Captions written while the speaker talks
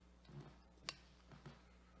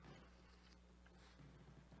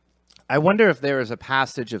I wonder if there is a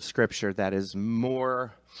passage of Scripture that is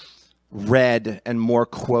more read and more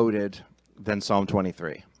quoted than Psalm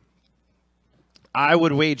 23. I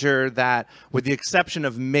would wager that, with the exception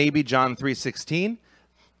of maybe John 3:16,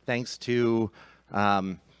 thanks to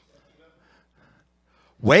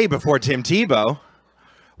way before Tim Tebow,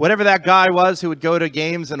 whatever that guy was who would go to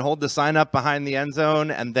games and hold the sign up behind the end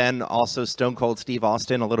zone, and then also Stone Cold Steve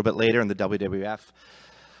Austin a little bit later in the WWF,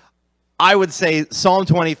 I would say Psalm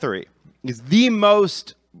 23 is the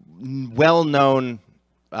most well-known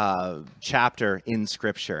chapter in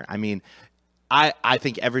Scripture. I mean, I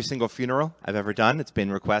think every single funeral I've ever done, it's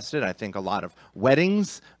been requested. I think a lot of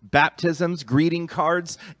weddings, baptisms, greeting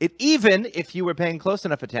cards. It even, if you were paying close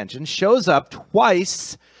enough attention, shows up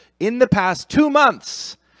twice in the past 2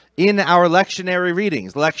 months in our lectionary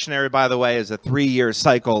readings. Lectionary, by the way, is a 3-year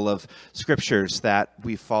cycle of scriptures that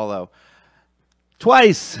we follow.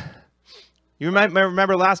 Twice. You might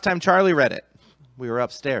remember last time Charlie read it. We were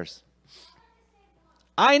upstairs.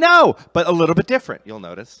 I know, but a little bit different, you'll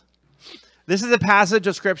notice. This is a passage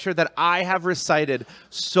of Scripture that I have recited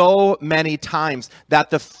so many times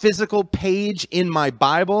that the physical page in my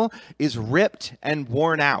Bible is ripped and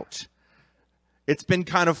worn out. It's been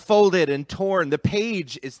kind of folded and torn. The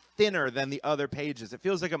page is thinner than the other pages. It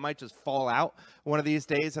feels like it might just fall out one of these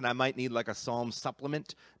days, and I might need like a Psalm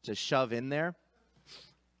supplement to shove in there.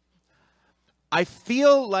 I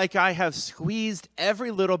feel like I have squeezed every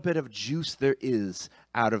little bit of juice there is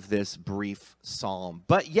out of this brief psalm.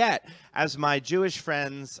 But yet, as my Jewish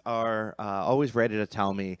friends are always ready to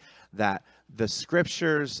tell me, that the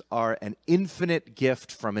Scriptures are an infinite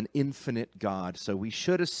gift from an infinite God. So we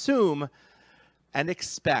should assume and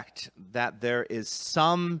expect that there is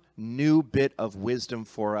some new bit of wisdom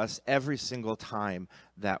for us every single time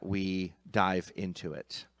that we dive into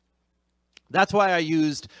it. That's why I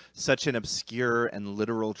used such an obscure and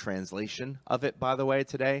literal translation of it, by the way,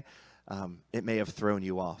 today. It may have thrown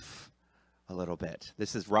you off a little bit.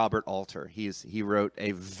 This is Robert Alter. He wrote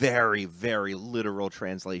a very, very literal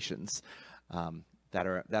translations that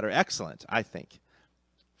are excellent, I think.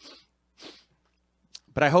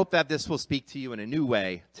 But I hope that this will speak to you in a new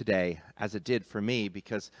way today, as it did for me,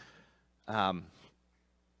 because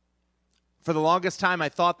for the longest time, I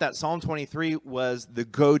thought that Psalm 23 was the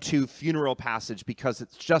go-to funeral passage because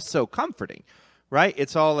it's just so comforting, right?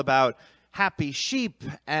 It's all about happy sheep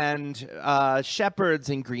and shepherds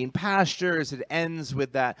and green pastures. It ends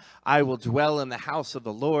with that, I will dwell in the house of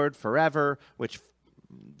the Lord forever, which,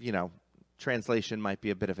 you know, translation might be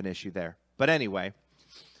a bit of an issue there. But anyway,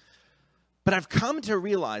 but I've come to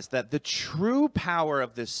realize that the true power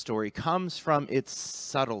of this story comes from its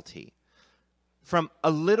subtlety. From a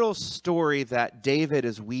little story that David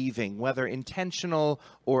is weaving, whether intentional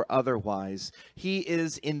or otherwise. He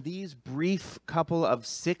is, in these brief couple of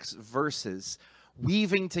 6 verses,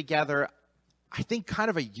 weaving together, I think, kind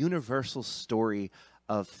of a universal story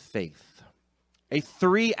of faith. A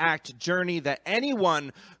 3-act journey that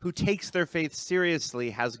anyone who takes their faith seriously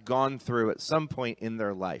has gone through at some point in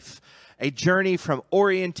their life. A journey from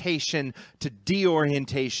orientation to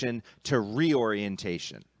deorientation to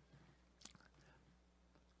reorientation.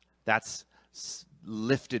 That's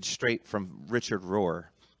lifted straight from Richard Rohr.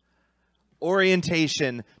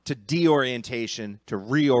 Orientation to deorientation to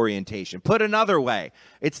reorientation. Put another way,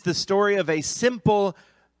 it's the story of a simple,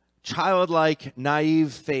 childlike,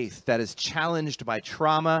 naive faith that is challenged by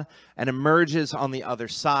trauma and emerges on the other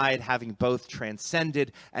side, having both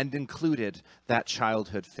transcended and included that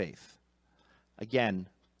childhood faith. Again,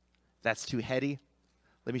 that's too heady.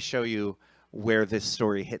 Let me show you where this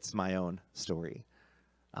story hits my own story.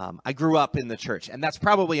 I grew up in the church, and that's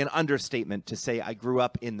probably an understatement to say I grew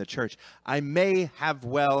up in the church. I may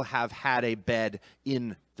have had a bed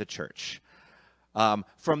in the church.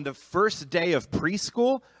 From the first day of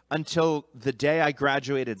preschool until the day I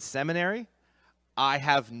graduated seminary, I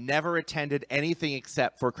have never attended anything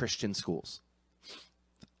except for Christian schools.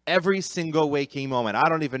 Every single waking moment. I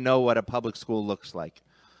don't even know what a public school looks like.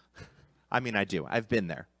 I mean, I do. I've been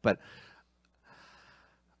there, but...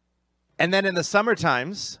 And then in the summer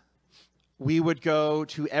times, we would go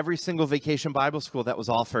to every single vacation Bible school that was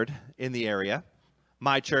offered in the area.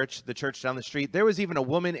 My church, the church down the street. There was even a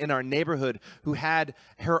woman in our neighborhood who had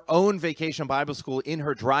her own vacation Bible school in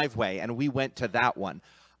her driveway, and we went to that one.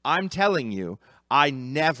 I'm telling you, I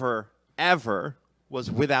never, ever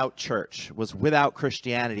was without church, was without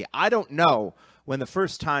Christianity. I don't know when the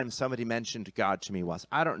first time somebody mentioned God to me was.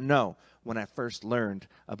 I don't know when I first learned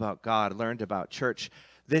about God, learned about church.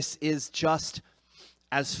 This is just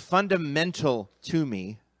as fundamental to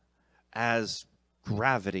me as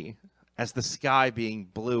gravity as the sky being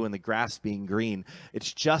blue and the grass being green.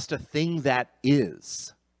 It's just a thing that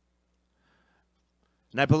is.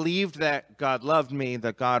 And I believed that God loved me,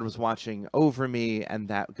 that God was watching over me, and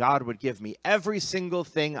that God would give me every single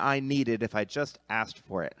thing I needed if I just asked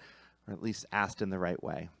for it, or at least asked in the right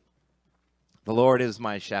way. The Lord is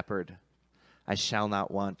my shepherd. I shall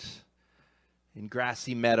not want. In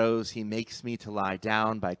grassy meadows, he makes me to lie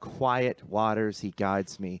down. By quiet waters, he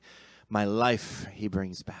guides me. My life he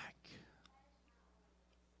brings back.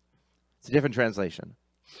 It's a different translation.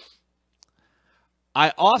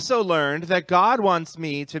 I also learned that God wants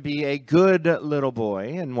me to be a good little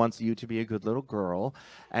boy and wants you to be a good little girl,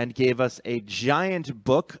 and gave us a giant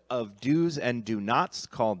book of do's and do nots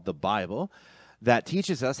called the Bible that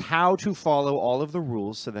teaches us how to follow all of the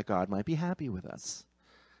rules so that God might be happy with us.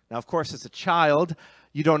 Now, of course, as a child,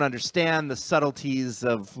 you don't understand the subtleties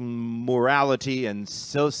of morality and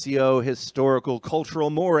socio-historical cultural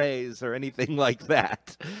mores or anything like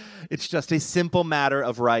that. It's just a simple matter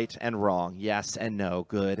of right and wrong, yes and no,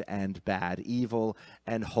 good and bad, evil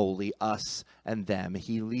and holy, us and them.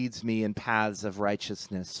 He leads me in paths of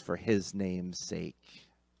righteousness for his name's sake.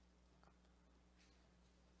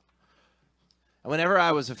 And whenever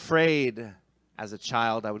I was afraid as a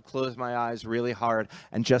child, I would close my eyes really hard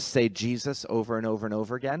and just say Jesus over and over and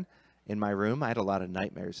over again in my room. I had a lot of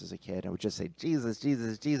nightmares as a kid. I would just say Jesus,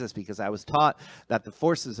 Jesus, Jesus, because I was taught that the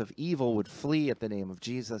forces of evil would flee at the name of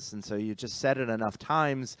Jesus. And so you just said it enough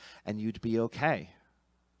times and you'd be okay.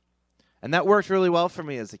 And that worked really well for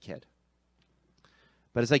me as a kid.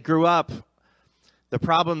 But as I grew up, the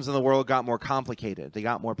problems in the world got more complicated. They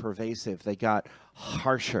got more pervasive. They got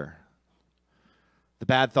harsher. The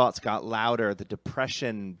bad thoughts got louder. The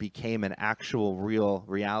depression became an actual real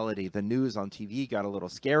reality. The news on TV got a little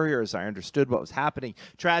scarier as I understood what was happening.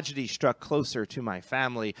 Tragedy struck closer to my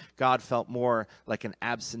family. God felt more like an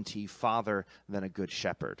absentee father than a good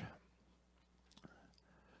shepherd.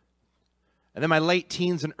 And then my late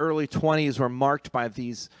teens and early 20s were marked by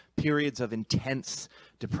these periods of intense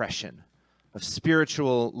depression, of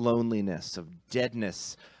spiritual loneliness, of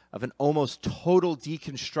deadness, of an almost total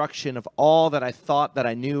deconstruction of all that I thought that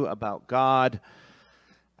I knew about God.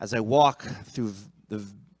 As I walk through the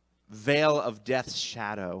veil of death's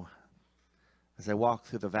shadow, as I walk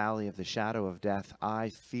through the valley of the shadow of death, I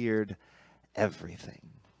feared everything.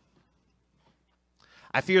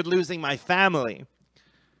 I feared losing my family.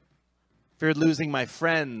 I feared losing my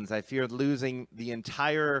friends. I feared losing the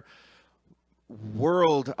entire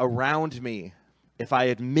world around me if I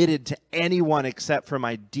admitted to anyone except for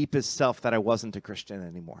my deepest self that I wasn't a Christian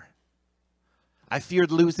anymore. I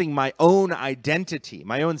feared losing my own identity,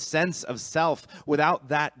 my own sense of self. Without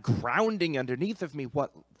that grounding underneath of me,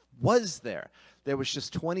 what was there? There was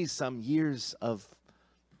just 20-some years of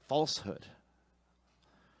falsehood.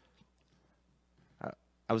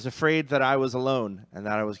 I was afraid that I was alone and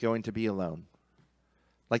that I was going to be alone.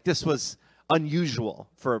 Like this was unusual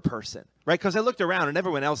for a person, right? Because I looked around and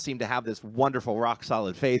everyone else seemed to have this wonderful,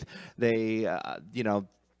 rock-solid faith. They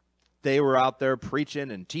were out there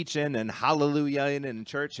preaching and teaching and hallelujah-ing in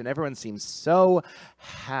church, and everyone seemed so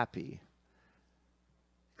happy.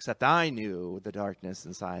 Except I knew the darkness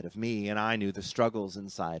inside of me, and I knew the struggles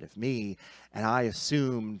inside of me, and I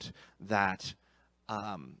assumed that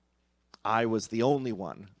I was the only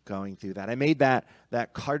one going through that. I made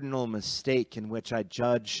that cardinal mistake in which I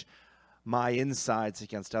judge my insides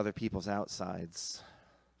against other people's outsides.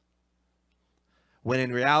 When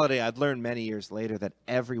in reality, I'd learned many years later that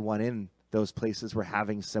everyone in those places were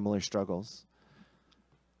having similar struggles.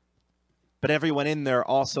 But everyone in there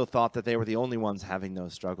also thought that they were the only ones having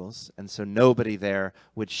those struggles, and so nobody there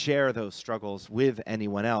would share those struggles with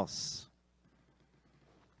anyone else.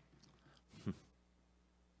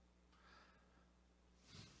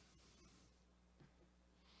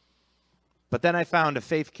 But then I found a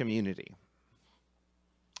faith community,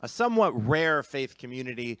 a somewhat rare faith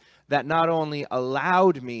community that not only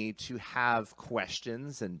allowed me to have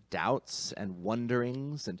questions and doubts and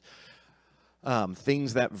wonderings and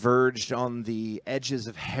things that verged on the edges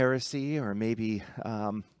of heresy or maybe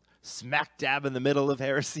smack dab in the middle of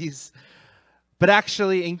heresies, but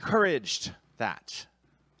actually encouraged that.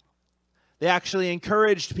 They actually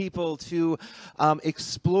encouraged people to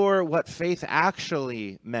explore what faith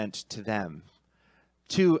actually meant to them,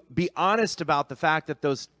 to be honest about the fact that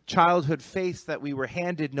those childhood faiths that we were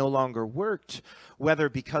handed no longer worked, whether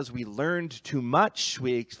because we learned too much,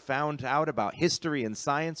 we found out about history and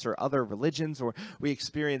science or other religions, or we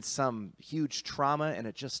experienced some huge trauma and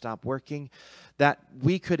it just stopped working, that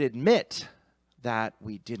we could admit that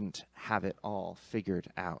we didn't have it all figured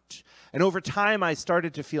out. And over time, I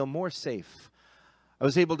started to feel more safe I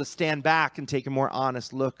was able to stand back and take a more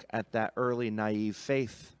honest look at that early naive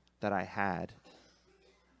faith that I had.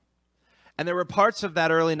 And there were parts of that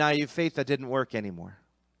early naive faith that didn't work anymore.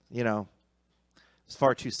 You know, it's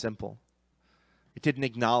far too simple. It didn't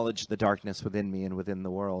acknowledge the darkness within me and within the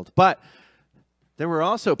world. But there were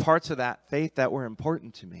also parts of that faith that were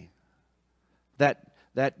important to me.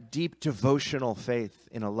 That deep devotional faith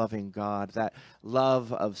in a loving God, that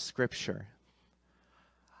love of Scripture.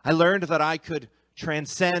 I learned that I could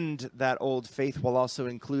transcend that old faith while also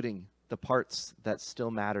including the parts that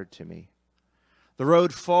still mattered to me. The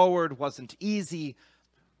road forward wasn't easy,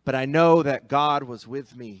 but I know that God was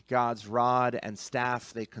with me. God's rod and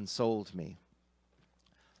staff, they consoled me.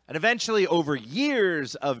 And eventually, over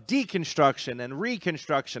years of deconstruction and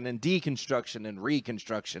reconstruction and deconstruction and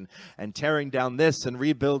reconstruction and tearing down this and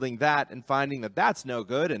rebuilding that and finding that that's no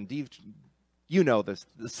good, and you know the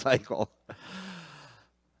cycle.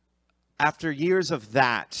 After years of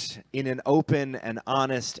that, in an open and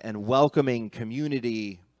honest and welcoming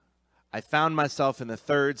community, I found myself in the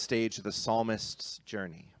third stage of the psalmist's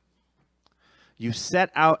journey. You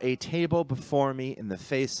set out a table before me in the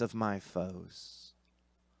face of my foes.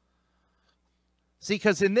 See,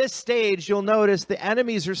 because in this stage, you'll notice the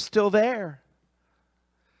enemies are still there.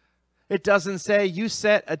 It doesn't say, you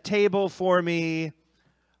set a table for me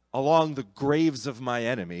along the graves of my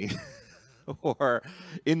enemy. Or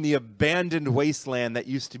in the abandoned wasteland that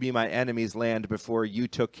used to be my enemy's land before you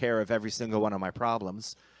took care of every single one of my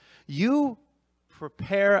problems. You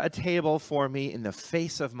prepare a table for me in the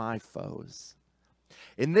face of my foes.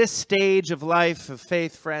 In this stage of life of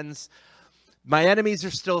faith, friends, my enemies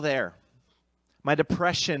are still there. My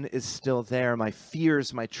depression is still there. My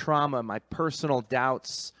fears, my trauma, my personal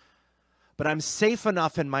doubts. But I'm safe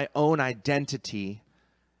enough in my own identity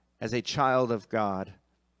as a child of God.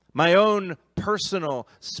 My own personal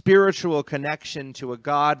spiritual connection to a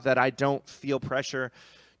God that I don't feel pressure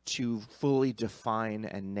to fully define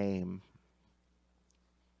and name.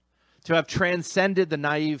 To have transcended the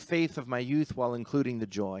naive faith of my youth while including the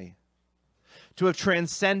joy. To have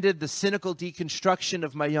transcended the cynical deconstruction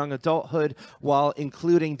of my young adulthood while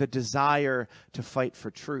including the desire to fight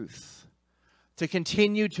for truth. To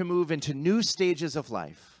continue to move into new stages of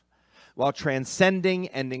life while transcending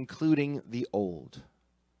and including the old.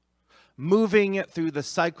 Moving through the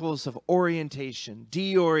cycles of orientation,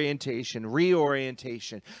 deorientation,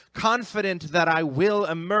 reorientation, confident that I will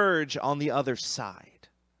emerge on the other side.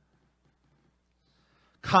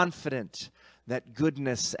 Confident that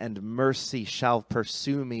goodness and mercy shall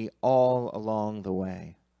pursue me all along the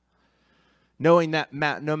way. Knowing that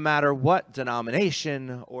no matter what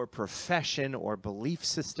denomination or profession or belief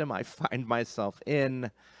system I find myself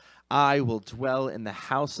in, I will dwell in the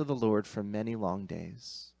house of the Lord for many long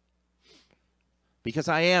days. Because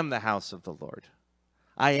I am the house of the Lord.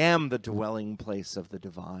 I am the dwelling place of the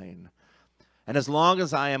divine. And as long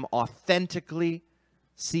as I am authentically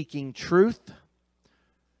seeking truth,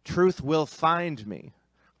 truth will find me.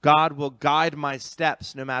 God will guide my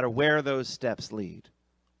steps no matter where those steps lead.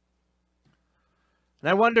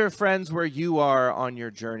 And I wonder, friends, where you are on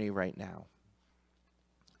your journey right now.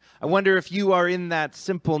 I wonder if you are in that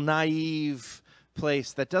simple, naive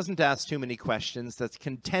place that doesn't ask too many questions, that's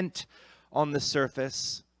content on the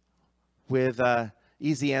surface with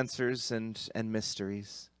easy answers and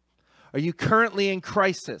mysteries? Are you currently in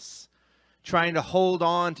crisis, trying to hold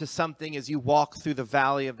on to something as you walk through the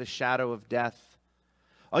valley of the shadow of death?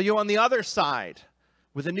 Are you on the other side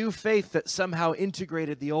with a new faith that somehow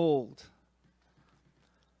integrated the old?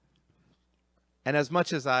 And as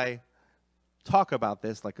much as I talk about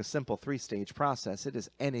this like a simple three-stage process, it is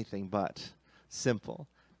anything but simple.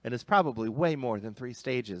 And it's probably way more than 3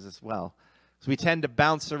 stages as well. So we tend to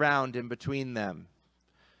bounce around in between them.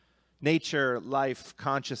 Nature, life,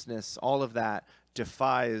 consciousness, all of that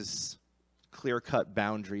defies clear-cut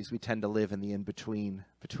boundaries. We tend to live in the in-between,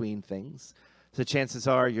 between things. So chances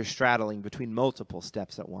are you're straddling between multiple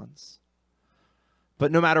steps at once.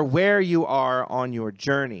 But no matter where you are on your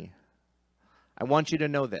journey, I want you to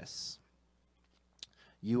know this.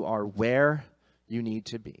 You are where you need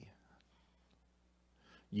to be.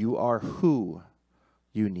 You are who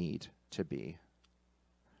you need to be.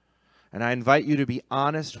 And I invite you to be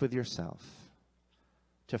honest with yourself,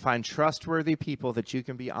 to find trustworthy people that you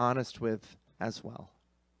can be honest with as well.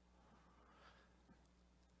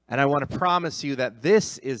 And I want to promise you that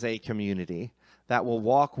this is a community that will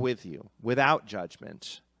walk with you without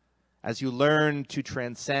judgment as you learn to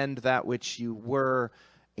transcend that which you were,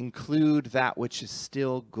 include that which is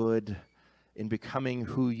still good in becoming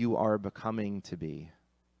who you are becoming to be.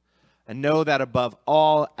 And know that above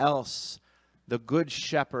all else, The good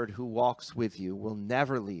shepherd who walks with you will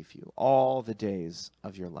never leave you all the days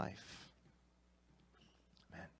of your life.